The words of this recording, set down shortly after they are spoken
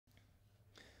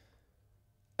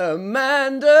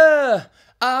Amanda,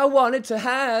 I wanted to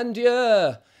hand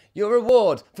you your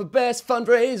award for Best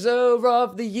Fundraiser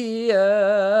of the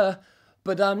Year,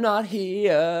 but I'm not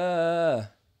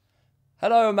here.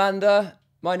 Hello, Amanda.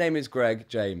 My name is Greg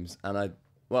James, and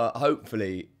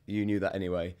hopefully you knew that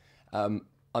anyway.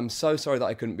 I'm so sorry that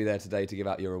I couldn't be there today to give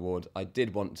out your award. I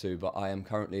did want to, but I am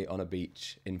currently on a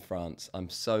beach in France. I'm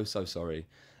so sorry.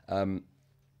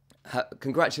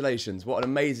 Congratulations. What an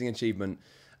amazing achievement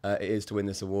it is to win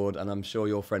this award, and I'm sure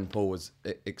your friend Paul was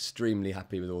extremely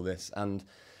happy with all this. And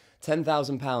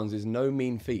 £10,000 is no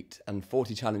mean feat, and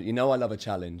 40 challenges. You know I love a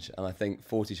challenge, and I think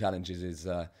 40 challenges is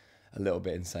a little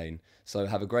bit insane. So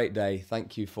have a great day.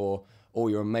 Thank you for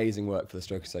all your amazing work for the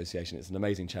Stroke Association. It's an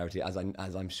amazing charity, as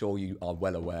I'm sure you are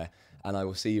well aware, and I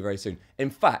will see you very soon.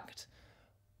 In fact,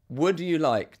 would you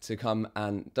like to come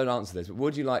and, don't answer this, but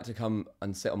would you like to come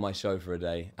and sit on my show for a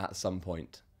day at some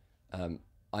point?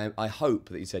 I hope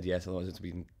that you said yes, otherwise it would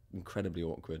be incredibly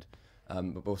awkward.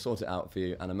 But we'll sort it out for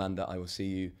you. And Amanda, I will see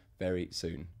you very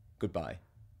soon. Goodbye.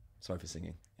 Sorry for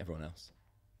singing, everyone else.